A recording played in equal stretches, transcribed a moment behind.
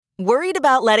Worried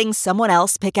about letting someone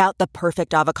else pick out the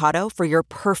perfect avocado for your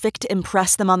perfect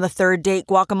impress them on the third date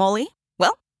guacamole?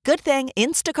 Well, good thing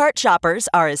Instacart shoppers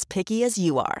are as picky as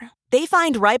you are. They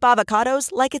find ripe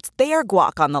avocados like it's their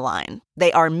guac on the line.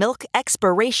 They are milk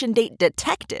expiration date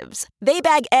detectives. They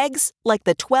bag eggs like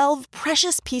the 12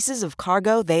 precious pieces of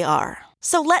cargo they are.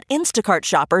 So let Instacart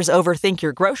shoppers overthink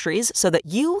your groceries so that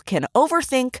you can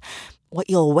overthink what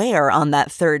you'll wear on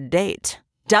that third date.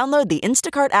 Download the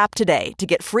Instacart app today to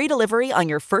get free delivery on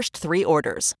your first 3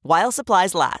 orders, while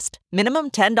supplies last.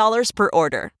 Minimum $10 per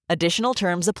order. Additional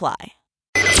terms apply.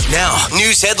 Now,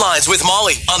 news headlines with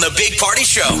Molly on the Big Party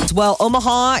Show. Well,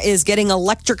 Omaha is getting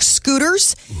electric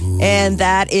scooters, and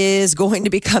that is going to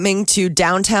be coming to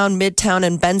downtown, Midtown,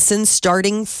 and Benson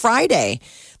starting Friday.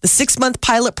 The 6-month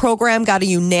pilot program got a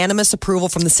unanimous approval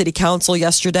from the city council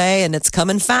yesterday, and it's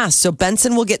coming fast. So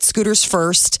Benson will get scooters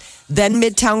first, then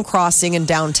Midtown Crossing and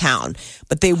downtown.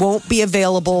 But they won't be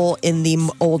available in the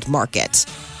old market.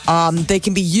 They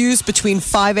can be used between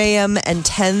 5 a.m. and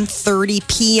 10:30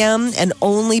 p.m. and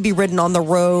only be ridden on the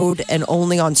road and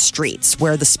only on streets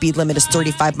where the speed limit is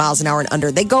 35 miles an hour and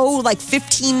under. They go like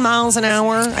 15 miles an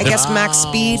hour, I guess, max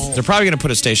speed. They're probably going to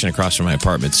put a station across from my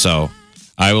apartment, so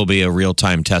I will be a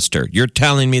real-time tester. You're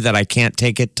telling me that I can't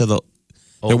take it to the...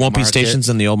 There won't be stations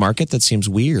in the old market? That seems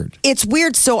weird. It's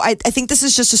weird. So I think this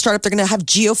is just a startup. They're going to have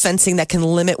geofencing that can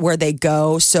limit where they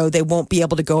go. So they won't be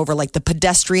able to go over like the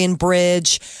pedestrian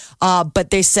bridge. But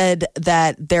they said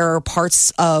that there are parts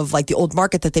of like the old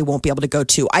market that they won't be able to go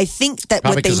to. I think that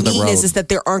Probably what they mean the is that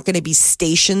there aren't going to be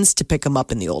stations to pick them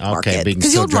up in the old market.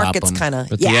 Because the old market's kind of,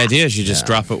 But the idea is you just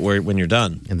drop it when you're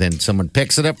done. And then someone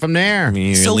picks it up from there. I mean,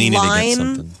 you're So leaning against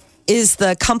Lime something. is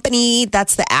the company.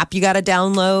 That's the app you got to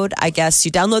download. I guess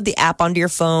you download the app onto your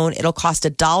phone. It'll cost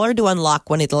 $1 to unlock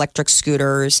one of the electric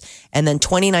scooters and then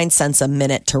 29 cents a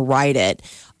minute to ride it.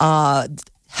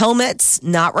 Helmets,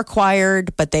 not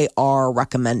required, but they are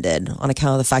recommended on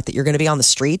account of the fact that you're going to be on the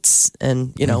streets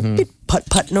and, you know, be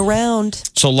putting around.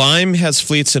 So Lime has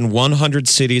fleets in 100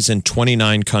 cities in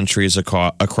 29 countries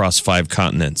across 5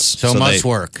 continents. So must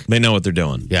work. They know what they're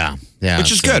doing. Yeah. Yeah.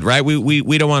 Which is good, right?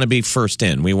 We don't want to be first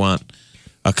in. We want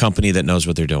a company that knows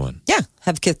what they're doing. Yeah,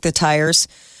 have kicked the tires.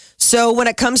 So when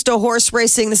it comes to horse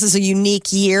racing, this is a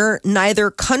unique year.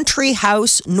 Neither Country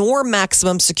House nor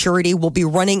Maximum Security will be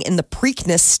running in the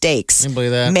Preakness Stakes Can you believe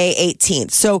that? May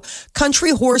 18th. So Country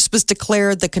Horse was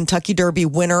declared the Kentucky Derby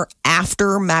winner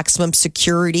after Maximum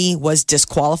Security was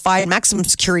disqualified. Maximum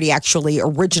Security actually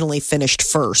originally finished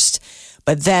first.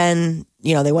 But then,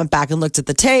 you know, they went back and looked at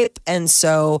the tape. And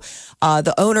so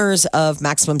the owners of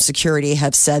Maximum Security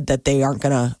have said that they aren't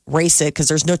going to race it because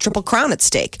there's no Triple Crown at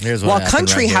stake. Here's what While happened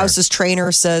Country right here. House's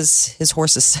trainer says his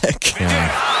horse is sick.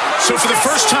 So for the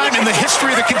first time in the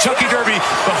history of the Kentucky Derby,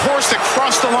 the horse that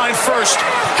crossed the line first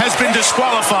has been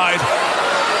disqualified.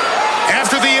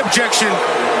 After the objection,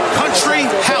 Country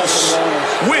House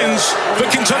wins the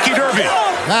Kentucky Derby.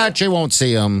 But you won't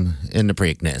see them in the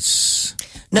Preakness.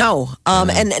 No,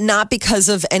 and not because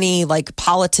of any like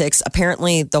politics.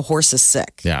 Apparently, the horse is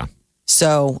sick. Yeah.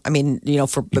 So, I mean, you know,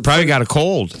 You probably got a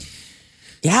cold.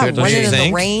 yeah, Don't you running in the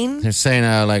think? rain. They're saying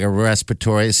like a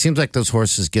respiratory. It seems like those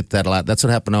horses get that a lot. That's what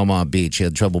happened to Omaha Beach. He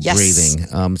had trouble Yes. breathing.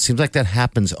 It seems like that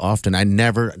happens often.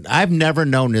 I've never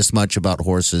known this much about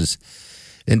horses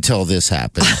until this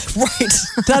happened. Right.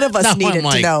 None of us No, needed I'm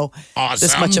like, to know this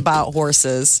awesome. much about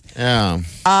horses. Yeah.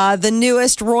 The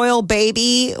newest royal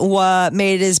baby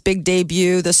made his big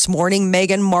debut this morning.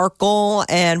 Meghan Markle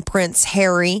and Prince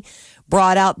Harry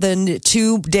brought out the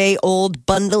 2-day-old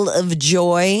bundle of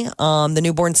joy. The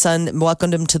newborn son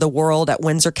welcomed him to the world at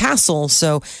Windsor Castle.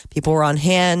 So people were on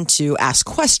hand to ask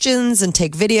questions and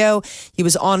take video. He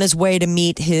was on his way to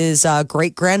meet his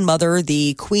great-grandmother,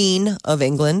 the Queen of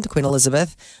England, Queen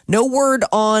Elizabeth. No word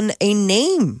on a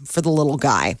name for the little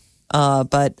guy.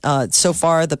 But so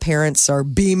far, the parents are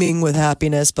beaming with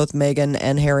happiness. Both Meghan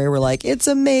and Harry were like, it's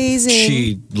amazing.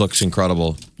 She looks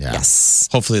incredible. Yeah. Yes.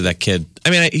 Hopefully that kid, I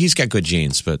mean, he's got good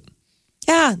genes, but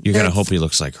Yeah. you're going to hope he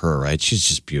looks like her, right? She's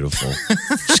just beautiful.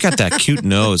 She's got that cute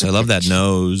nose. I love that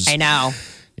nose. I know.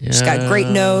 She's got great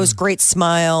nose, great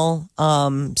smile,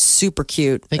 super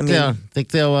cute. Think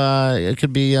they'll it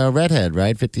could be a redhead,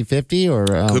 right? 50-50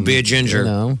 or Could be a ginger. You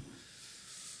know.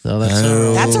 So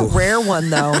That's a rare one,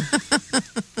 though.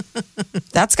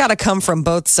 That's got to come from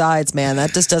both sides, man.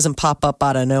 That just doesn't pop up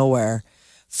out of nowhere.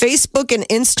 Facebook and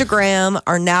Instagram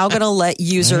are now going to let I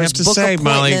users have to book say,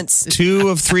 Molly, appointments. 2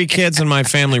 of 3 kids in my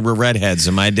family were redheads,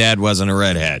 and my dad wasn't a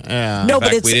redhead. No, but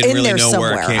fact, it's we didn't in really there know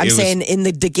where it somewhere. came- I'm it was- saying in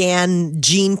the DeGan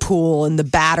gene pool, in the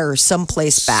batter,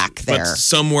 someplace back But there.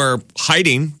 some were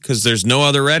hiding because there's no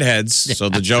other redheads. So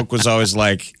the joke was always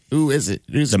like, Who is it?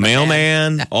 Who's the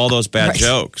mailman, all those bad Right.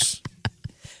 jokes.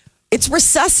 It's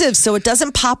recessive, so it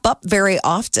doesn't pop up very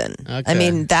often. I Okay.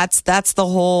 mean, that's the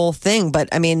whole thing. But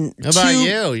I mean, How about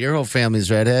you? Your whole family's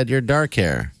redhead. You're dark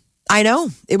hair. I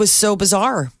know it was so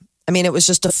bizarre. I mean, it was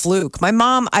just a fluke. My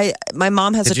mom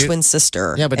has Did a you- twin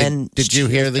sister. Yeah, but and did you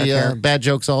she hear has dark the hair. bad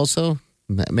jokes also?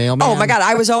 Mailman? Oh my God!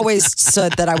 I was always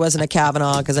said that I wasn't a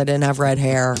Kavanaugh because I didn't have red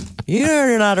hair.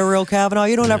 You're not a real Kavanaugh.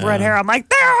 You don't have red hair. I'm like,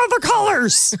 there are the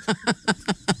colors.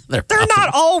 They're not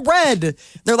all red.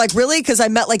 They're like, really? Because I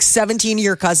met like 17 of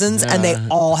your cousins and they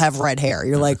all have red hair.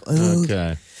 You're like, ooh.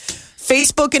 Okay.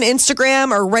 Facebook and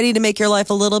Instagram are ready to make your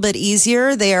life a little bit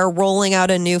easier. They are rolling out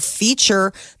a new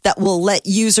feature that will let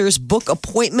users book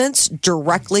appointments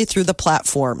directly through the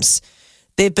platforms.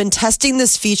 They've been testing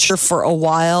this feature for a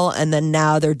while, and then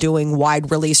now they're doing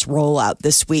wide release rollout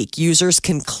this week. Users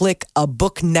can click a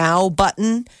Book Now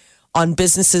button on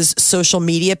businesses' social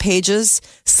media pages,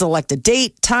 select a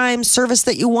date, time, service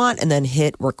that you want, and then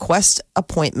hit Request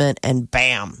Appointment, and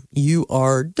bam, you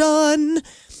are done.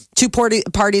 Two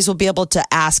parties will be able to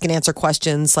ask and answer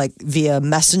questions like via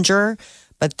Messenger,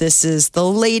 but this is the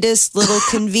latest little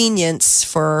convenience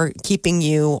for keeping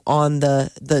you on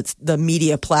the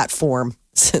media platform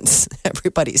since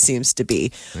everybody seems to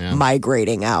be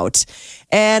migrating out.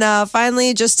 And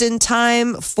finally, just in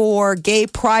time for Gay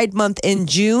Pride Month in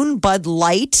June, Bud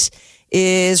Light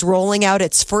is rolling out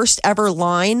its first ever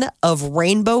line of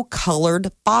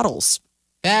rainbow-colored bottles.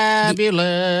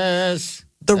 Fabulous.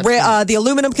 The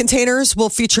aluminum containers will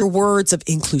feature words of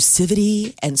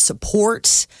inclusivity and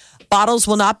support. Bottles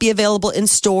will not be available in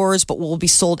stores, but will be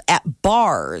sold at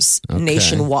bars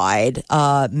nationwide,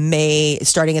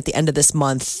 starting at the end of this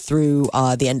month through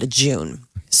the end of June.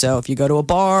 So if you go to a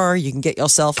bar, you can get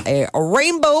yourself a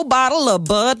rainbow bottle of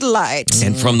Bud Light.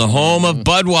 And from the home of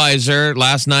Budweiser,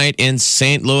 last night in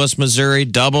St. Louis, Missouri,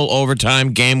 double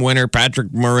overtime game winner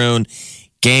Patrick Maroon.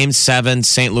 Game 7,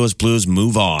 St. Louis Blues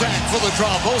move on. Back for the draw.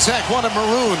 Bozak wanted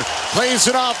Maroon. Plays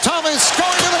it off. Thomas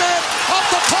going to the net. Off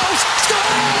the post.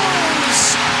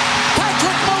 Scores!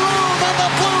 Patrick Maroon and the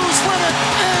Blues win it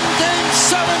in Game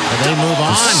 7. They move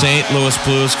on. The St. Louis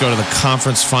Blues go to the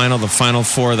conference final, the Final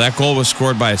Four. That goal was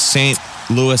scored by a St.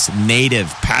 Louis native,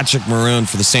 Patrick Maroon,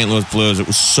 for the St. Louis Blues. It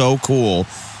was so cool.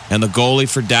 And the goalie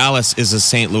for Dallas is a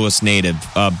St. Louis native,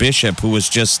 Bishop, who was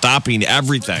just stopping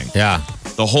everything. Yeah.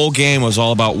 The whole game was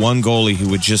all about one goalie who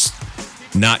would just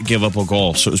not give up a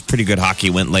goal. So it was pretty good hockey.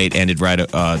 Went late, ended right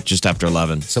just after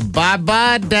 11. So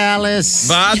bye-bye, Dallas.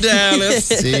 Bye, Dallas.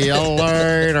 See you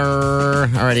later.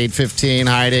 All right, 8:15.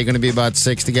 High day going to be about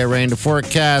 6 to get rain to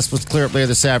forecast. Let's clear up later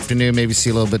this afternoon. Maybe see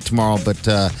a little bit tomorrow, but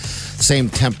same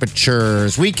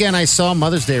temperatures. Weekend, I saw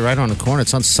Mother's Day right on the corner.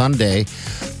 It's on Sunday.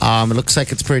 It looks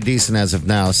like it's pretty decent as of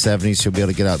now. 70s, you'll be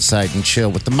able to get outside and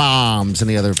chill with the moms and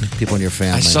the other people in your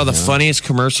family. I saw the funniest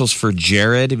commercials for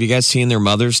Jared. Have you guys seen their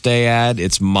Mother's Day ad?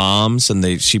 It's moms, and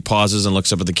she pauses and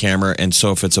looks up at the camera. And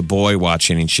so if it's a boy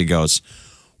watching, and she goes,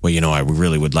 well, I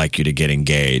really would like you to get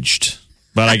engaged.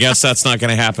 But I guess that's not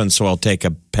going to happen, so I'll take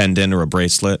a pendant or a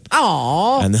bracelet.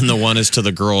 Aww. And then the one is to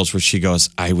the girls where she goes,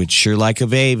 I would sure like a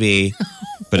baby.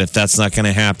 But if that's not going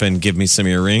to happen, give me some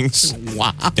earrings.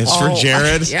 Wow. It's for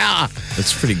Jared. Yeah.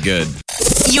 It's pretty good.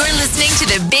 You're listening to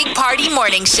the Big Party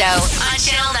Morning Show on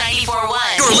Channel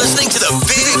 94.1. You're listening to the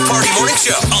Big Party Morning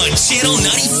Show on Channel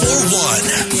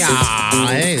 94.1.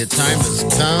 Yeah. Hey, the time has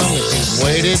come. You've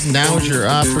waited. Now's your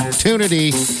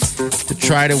opportunity to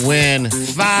try to win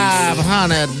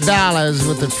 $500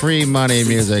 with the free money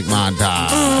music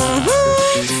montage. All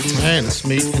right, let's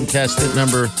meet contestant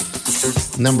number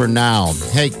now.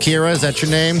 Hey, Kira, is that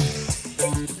your name?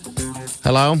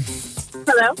 Hello?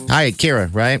 Hello. Hi,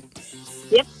 Kira, right?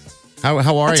 Yep. How are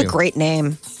That's you? a great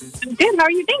name. I'm good. How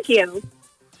are you? Thank you.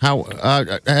 How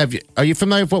are you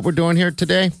familiar with what we're doing here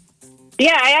today?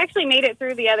 Yeah, I actually made it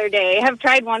through the other day. I have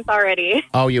tried once already.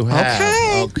 Oh, you have.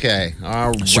 Okay. Okay.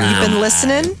 All right. You've been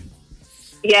listening?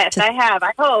 Yes, I have.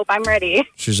 I hope. I'm ready.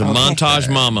 She's a montage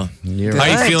mama. You're How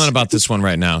you right. feeling about this one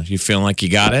right now? You feeling like you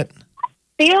got it?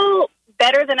 Feel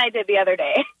better than I did the other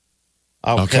day.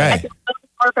 Okay. I feel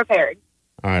more prepared.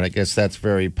 All right. I guess that's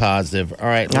very positive. All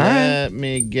right. Let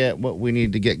me get what we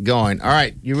need to get going. All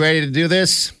right. You ready to do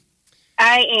this?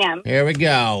 I am. Here we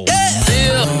go.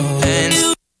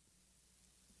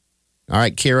 All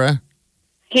right, Kira,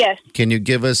 Yes. can you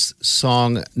give us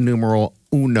song numero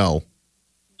uno?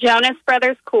 Jonas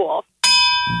Brothers Cool.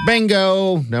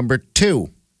 Bingo. Number 2.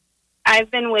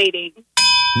 I've Been Waiting.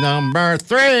 Number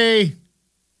 3.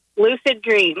 Lucid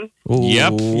Dreams. Ooh.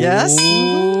 Yep. Yes.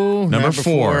 Number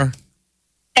 4.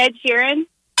 Ed Sheeran.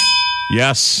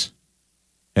 Yes.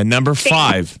 And number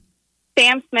 5.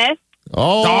 Sam Smith.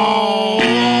 Oh.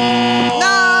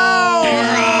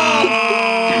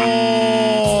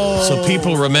 So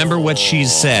people remember what she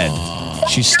said.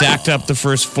 She stacked up the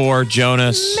first 4.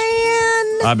 Jonas.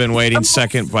 I've Been Waiting.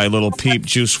 Second by Little Peep,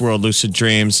 Juice WRLD, Lucid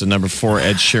Dreams. And number 4,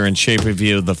 Ed Sheeran, Shape of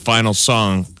You. The final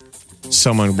song,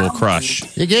 Someone Will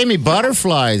Crush. You gave me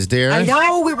butterflies, dear. I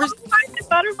know we were.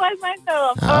 Butterflies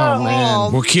myself. Oh,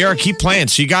 man. Well, Kiara, keep playing.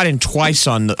 So you got in twice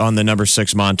on the number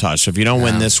 6 montage. So if you don't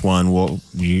win this one, well,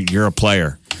 you're a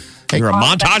player. You're a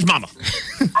montage mama.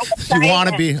 You want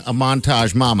to be a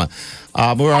montage mama.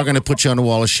 We're all going to put you on the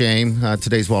wall of shame.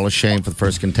 Today's wall of shame for the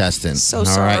first contestant. So all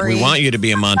sorry. right. We want you to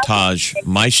be a montage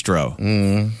maestro.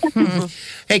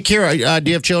 Hey, Kira,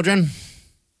 do you have children?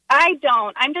 I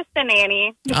don't. I'm just a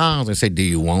nanny. Oh, I was going to say, do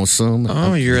you want some?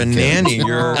 Oh, you're a nanny.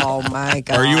 You're. Oh my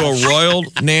God. Are you a royal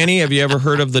nanny? Have you ever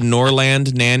heard of the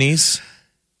Norland nannies?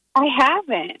 I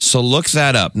haven't. So look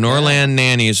that up. Norland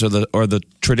nannies are the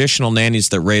traditional nannies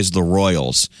that raise the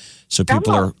royals. So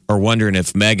people are wondering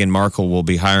if Meghan Markle will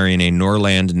be hiring a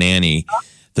Norland nanny.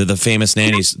 They're the famous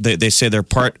nannies. They say they're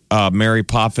part Mary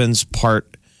Poppins,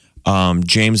 part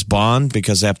James Bond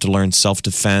because they have to learn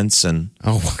self-defense and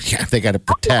Oh, yeah, they got to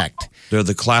protect. they're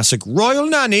the classic royal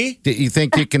nanny. Do you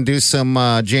think you can do some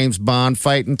James Bond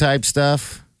fighting type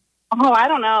stuff? Oh, I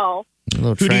don't know. A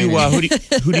little Who do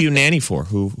training. you nanny for?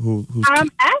 Who's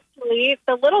Actually,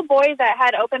 the little boy that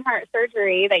had open heart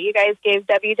surgery that you guys gave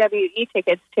WWE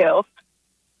tickets to.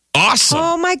 awesome?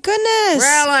 Oh my goodness.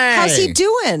 Really? How's he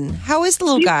doing? How is the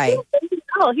little guy?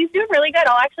 He's doing really good.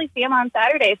 I'll actually see him on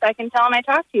Saturday so I can tell him I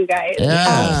talked to you guys. Yeah.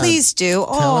 Oh, please do.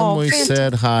 Tell him we fantastic.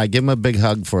 said hi. Give him a big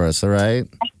hug for us, all right?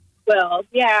 Well,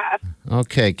 yeah.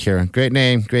 Okay, Kira. Great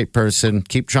name, great person.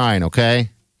 Keep trying, okay?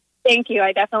 Thank you.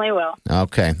 I definitely will.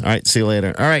 Okay. All right. See you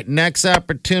later. All right. Next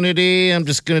opportunity. I'm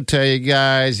just going to tell you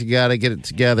guys, you got to get it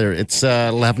together. It's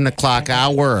 11 o'clock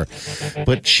hour.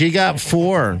 But she got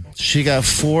 4. She got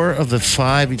 4 of the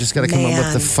 5. You just got to come up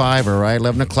with the 5, all right?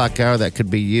 11 o'clock hour. That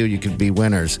could be you. You could be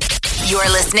winners.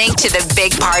 You're listening to the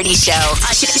Big Party Show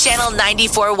on Channel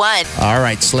 94.1. All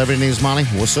right. Celebrity news, Molly.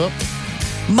 What's up?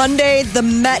 Monday, the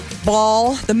Met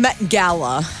Ball, the Met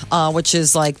Gala, which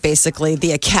is like basically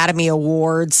the Academy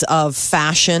Awards of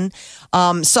fashion,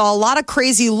 saw a lot of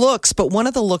crazy looks. But one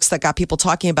of the looks that got people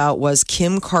talking about was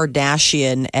Kim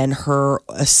Kardashian and her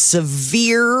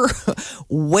severe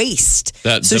waist.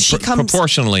 She comes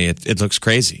proportionally. It looks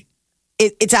crazy.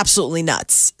 It's absolutely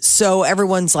nuts. So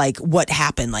everyone's like, what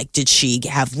happened? Like, did she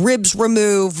have ribs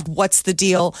removed? What's the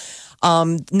deal?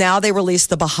 Now they released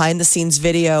the behind the scenes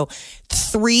video.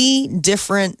 3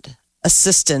 different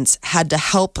assistants had to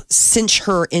help cinch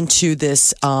her into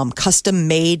this custom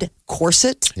made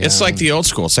corset. Yeah. It's like the old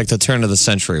school. It's like the turn of the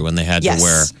century when they had to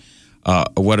wear,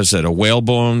 what is it, a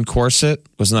whalebone corset?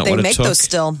 Wasn't that what it took? They make those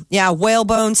still. Yeah,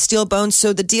 whalebone, steel bone.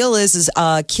 So the deal is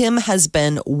Kim has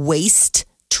been waist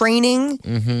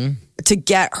training to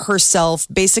get herself.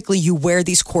 Basically, you wear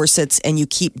these corsets and you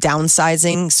keep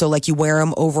downsizing. So like you wear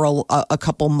them over a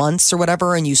couple months or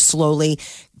whatever, and you slowly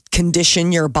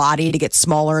condition your body to get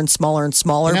smaller and smaller and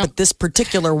smaller. But this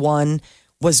particular one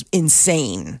was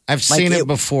insane. I've seen it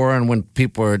before, and when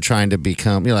people are trying to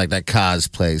become, like that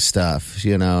cosplay stuff,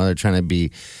 they're trying to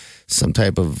be some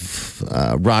type of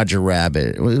Roger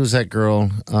Rabbit. Who's that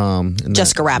girl?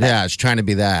 Jessica Rabbit. Yeah, she's trying to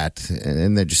be that.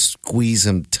 And they just squeeze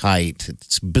them tight.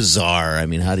 It's bizarre. I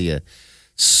mean, how do you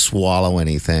swallow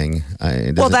anything?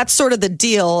 Well, that's sort of the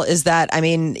deal is that,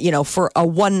 for a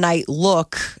one night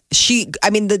look, she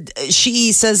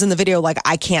says in the video, like,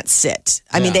 I can't sit.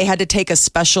 I mean, they had to take a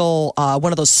special,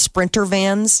 one of those Sprinter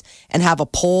vans and have a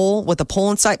pole with a pole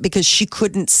inside because she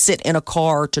couldn't sit in a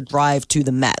car to drive to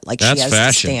the Met. Like, that's she has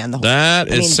fashion. to stand the whole That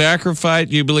is sacrifice.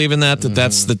 You believe in that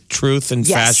that's the truth in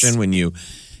fashion when you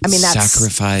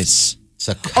sacrifice.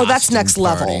 That's next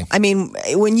level. I mean,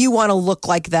 when you want to look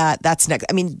like that, that's next.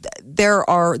 I mean,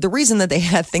 the reason that they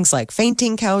have things like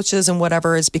fainting couches and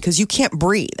whatever is because you can't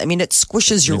breathe. I mean, it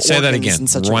squishes your organs. Say that again. In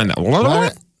such a way.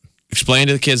 Explain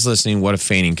to the kids listening what a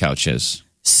fainting couch is.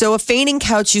 So a fainting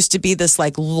couch used to be this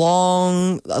like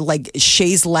long, like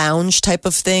chaise lounge type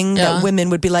of thing that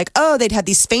women would be like, oh, they'd have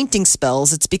these fainting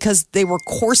spells. It's because they were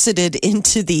corseted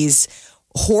into these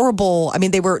horrible. I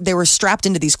mean, they were strapped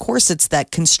into these corsets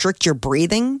that constrict your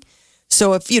breathing.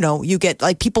 So if you get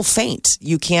like people faint,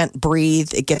 you can't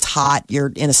breathe. It gets hot.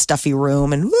 You're in a stuffy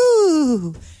room, and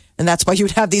And that's why you'd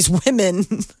have these women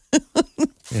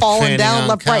falling fanning down on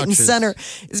left, right, and couches. center.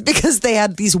 Is because they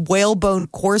had these whalebone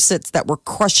corsets that were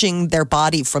crushing their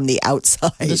body from the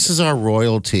outside. This is our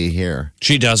royalty here.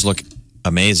 She does look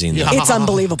amazing. though. It's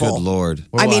unbelievable. Good Lord.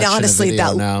 We're I mean, watching a honestly, video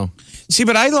that- now. See,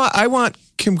 but I want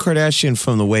Kim Kardashian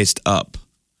from the waist up.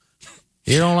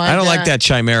 You don't like I don't like that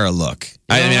chimera look.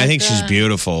 I don't mean, I like think she's that?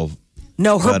 beautiful.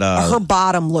 No, her But, her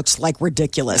bottom looks like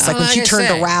ridiculous. Like when like she I turned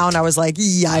say. around, I was like,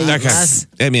 yikes.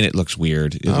 I mean, it looks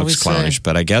weird. It looks Always say. clownish,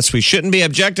 but I guess we shouldn't be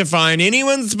objectifying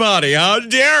anyone's body. How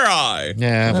dare I?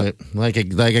 Yeah, but like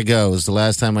it goes. The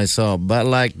last time I saw a butt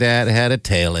like that, it had a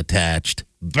tail attached.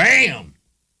 Bam!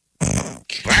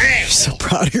 Bam! So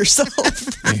proud of yourself.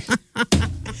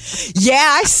 Yeah,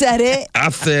 I said it. I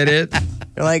said it.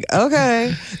 You're like,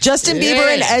 okay. Justin Bieber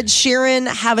and Ed Sheeran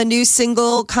have a new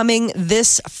single coming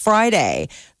this Friday.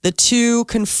 The two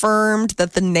confirmed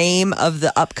that the name of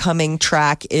the upcoming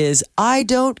track is I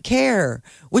Don't Care,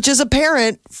 which is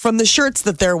apparent from the shirts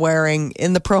that they're wearing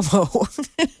in the promo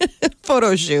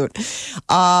photo shoot.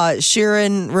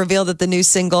 Sheeran revealed that the new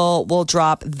single will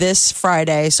drop this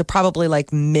Friday, so probably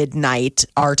like midnight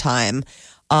our time,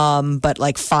 but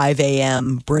like 5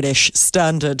 a.m. British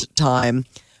Standard Time.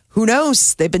 Who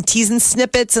knows? They've been teasing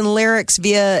snippets and lyrics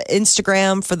via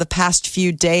Instagram for the past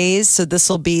few days. So this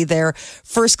will be their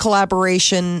first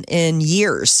collaboration in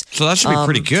years. So that should be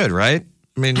pretty good, right?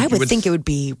 I mean, I you would think it would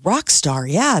be Rockstar.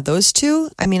 Yeah, those two.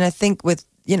 I mean, I think with,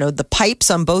 the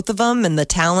pipes on both of them and the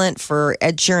talent for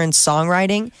Ed Sheeran's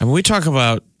songwriting. I mean, we talk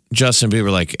about Justin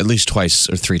Bieber like at least twice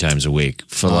or 3 times a week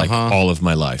for like all of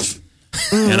my life.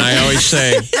 And I always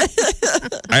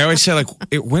say, like,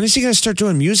 when is he going to start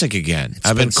doing music again?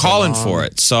 I've been so calling long. for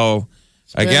it. So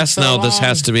I been guess so now this long.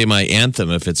 has to be my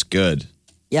anthem if it's good.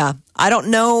 Yeah. I don't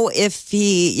know if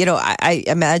he, I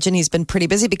imagine he's been pretty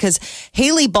busy because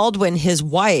Haley Baldwin, his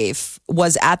wife,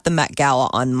 was at the Met Gala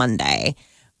on Monday.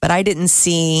 But I didn't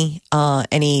see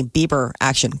any Bieber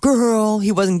action. Girl,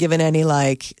 he wasn't given any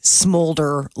like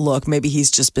smolder look. Maybe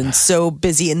he's just been so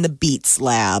busy in the Beats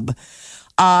lab.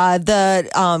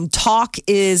 The Talk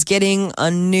is getting a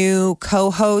new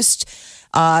co-host.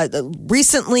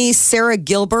 Recently, Sarah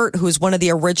Gilbert, who is one of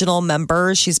the original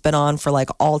members, she's been on for like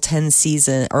all 9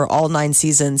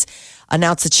 seasons,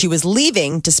 announced that she was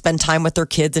leaving to spend time with her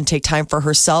kids and take time for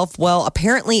herself. Well,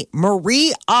 apparently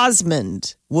Marie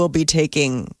Osmond will be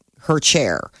taking her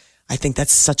chair. I think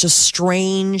that's such a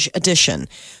strange addition.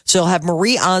 So you'll have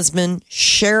Marie Osmond,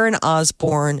 Sharon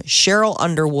Osbourne, Cheryl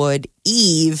Underwood,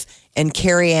 Eve, and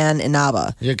Carrie Ann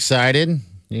Inaba. You excited?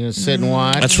 You gonna sit and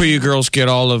watch? That's where you girls get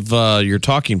all of your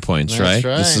talking points, That's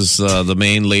right? right. This is the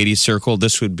main lady circle.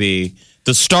 This would be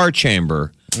the star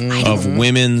chamber of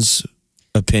women's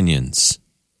opinions.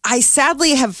 I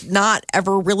sadly have not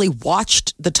ever really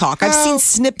watched The Talk. I've seen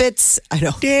snippets. I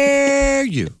know. Dare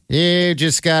you? You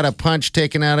just got a punch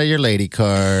taken out of your lady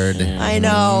card. I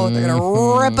know. They're going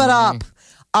to rip it up.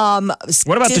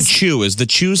 What about the Chew? Is the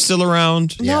Chew still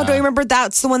around? No, don't you remember?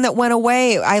 That's the one that went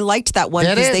away. I liked that one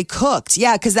Did because it? they cooked.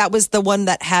 Yeah, because that was the one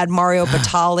that had Mario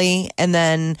Batali. And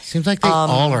then Seems like they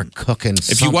all are cooking.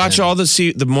 If you watch all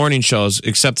the morning shows,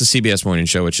 except the CBS morning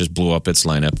show, which just blew up its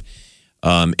lineup,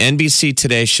 NBC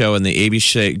Today Show and the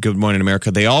ABC Good Morning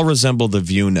America, they all resemble The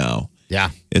View now.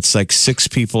 yeah, It's like 6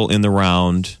 people in the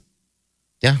round,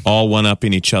 yeah. all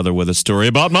one-upping each other with a story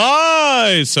about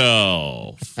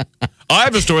myself. I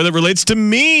have a story that relates to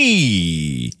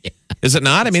me. Is it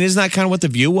not? I mean, isn't that kind of what The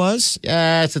View was?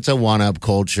 Yes, it's a one-up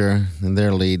culture, and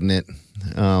they're leading it.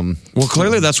 Well,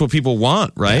 clearly that's what people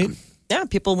want, right? yeah,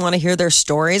 people want to hear their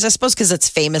stories. I suppose because it's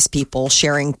famous people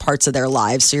sharing parts of their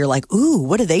lives. So you're like, ooh,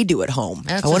 what do they do at home?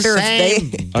 That's I wonder the if same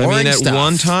they. I mean, boring at stuff.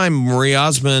 one time, Marie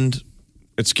Osmond,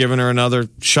 it's given her another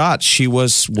shot. She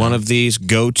was one of these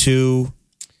go-to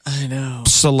I know.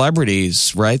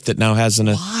 celebrities, right? That now has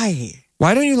Why?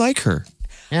 Why don't you like her?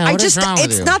 Yeah, I what is just, wrong with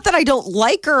it's you? not that I don't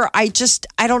like her. I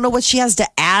don't know what she has to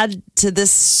add to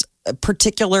this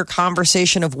particular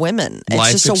conversation of women. It's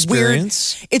Life just a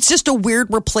experience? weird, it's just a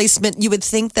weird replacement. You would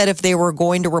think that if they were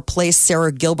going to replace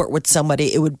Sarah Gilbert with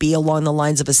somebody, it would be along the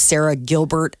lines of a Sarah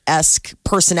Gilbert-esque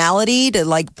personality to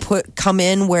like come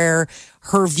in where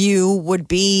her view would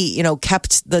be,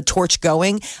 kept the torch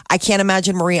going. I can't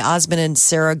imagine Marie Osmond and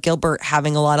Sarah Gilbert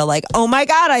having a lot of like, oh my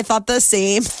God, I thought the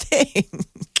same thing.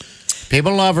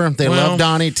 People love her. They Well- love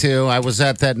Donnie too. I was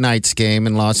at that Knights game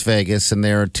in Las Vegas, and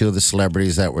there were 2 of the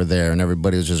celebrities that were there, and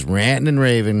everybody was just ranting and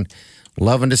raving,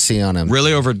 loving to see on him.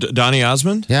 Really, over Donnie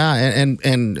Osmond? Yeah,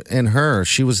 and her,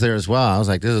 she was there as well. I was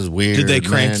like, this is weird. Did they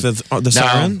crank man. the No,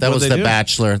 siren? that What'd was they The do?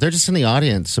 Bachelor. They're just in the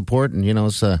audience supporting.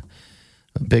 It's a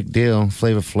big deal.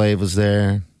 Flavor Flav was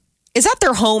there. Is that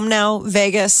their home now,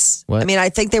 Vegas? What? I mean, I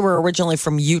think they were originally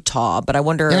from Utah, but I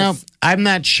wonder if... I'm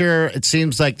not sure. It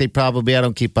seems like they probably, I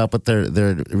don't keep up with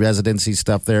their residency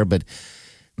stuff there, but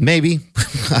maybe.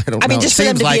 I don't know. I mean, just for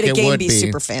them to Seems be at a like it game, would be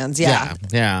super fans.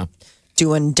 Yeah.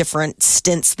 Doing different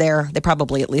stints there. They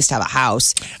probably at least have a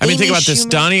house. I mean, Amy think about this. Schumer-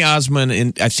 Donny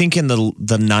Osmond, I think in the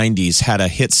 90s, had a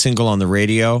hit single on the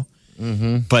radio,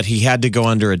 but he had to go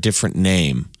under a different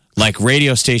name. Like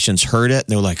radio stations heard it, and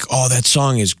they were like, oh, that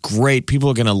song is great. People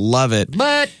are going to love it.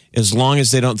 But as long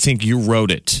as they don't think you wrote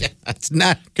it. it's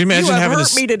not. Can you imagine You have having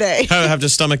hurt me today. have to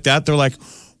stomach that? They're like,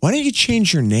 why don't you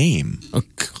change your name? Oh,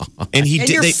 God. And And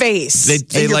your face. They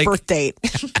and your like, birth date.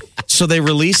 so they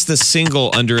released the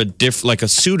single under like a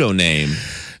pseudonym,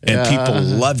 and people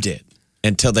loved it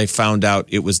until they found out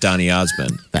it was Donny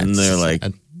Osmond. And they're like,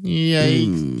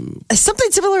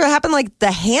 Something similar happened like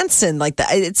the Hanson.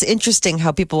 It's interesting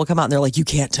how people will come out and they're like, you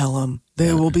can't tell them.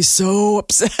 They will be so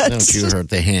upset. Don't you hurt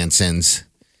the Hansons.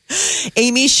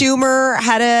 Amy Schumer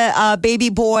had a baby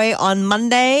boy on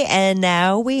Monday, and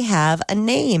now we have a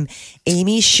name.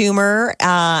 Amy Schumer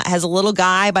has a little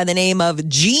guy by the name of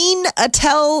Gene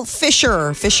Attell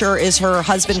Fisher. Fisher is her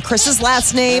husband Chris's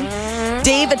last name.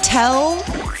 Dave Attell,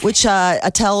 which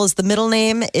Attell is the middle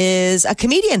name, is a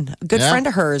comedian, a good friend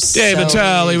of hers. Dave So-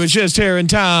 Attell, he was just here in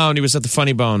town. He was at the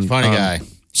Funny Bone. Funny guy.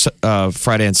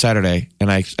 Friday and Saturday, and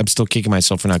I'm still kicking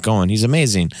myself for not going. He's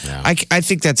amazing. Yeah. I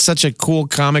think that's such a cool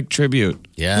comic tribute.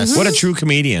 Yes. What a true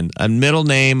comedian. A middle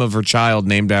name of her child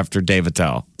named after Dave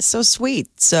Attell. So sweet.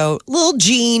 So little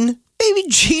Gene, baby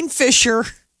Gene Fisher.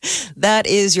 That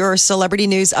is your celebrity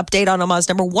news update on Omaha's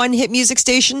number one hit music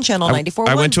station, Channel 94.1.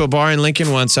 I went to a bar in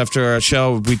Lincoln once after our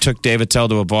show. We took Dave Attell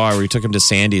to a bar. We took him to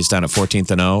Sandy's down at 14th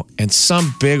and O. And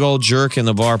some big old jerk in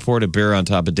the bar poured a beer on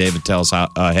top of Dave Attell's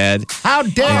head. How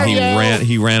dare And you?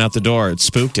 he ran out the door. It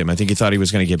spooked him. I think he thought he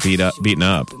was going to get beaten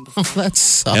up. That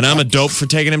sucks. And I'm a dope for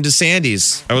taking him to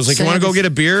Sandy's. I was like, you want to go get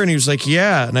a beer? And he was like,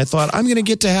 yeah. And I thought, I'm going to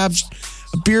get to have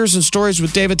beers and stories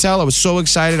with Dave Attell. I was so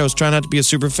excited. I was trying not to be a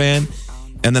super fan.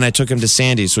 And then I took him to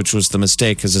Sandy's, which was the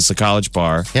mistake because it's a college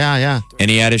bar. Yeah.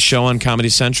 And he had his show on Comedy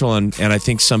Central. And I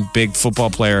think some big football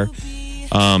player,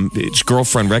 his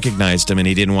girlfriend recognized him and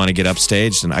he didn't want to get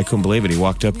upstaged. And I couldn't believe it. He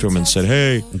walked up to him and said,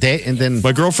 hey, And then,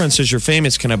 my girlfriend says you're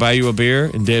famous. Can I buy you a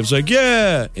beer? And Dave's like,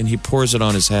 yeah. And he pours it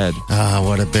on his head.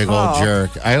 what a big old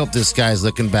jerk. I hope this guy's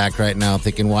looking back right now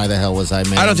thinking, why the hell was I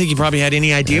mad? I don't think he probably had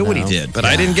any idea what he did, but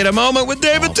I didn't get a moment with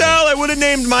Dave Attell. I would have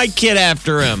named my kid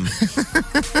after him.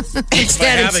 If I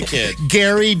have a kid.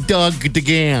 Gary Doug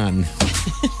DeGan.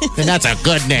 And that's a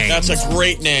good name. That's a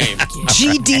great name.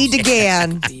 GD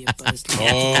DeGan.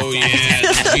 Oh, yeah,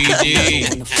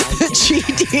 GD.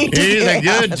 GD He's a DeGan.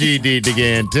 good GD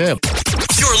DeGan, too.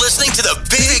 You're listening to the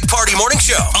Big Party Morning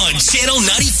Show on Channel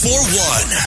 94.1.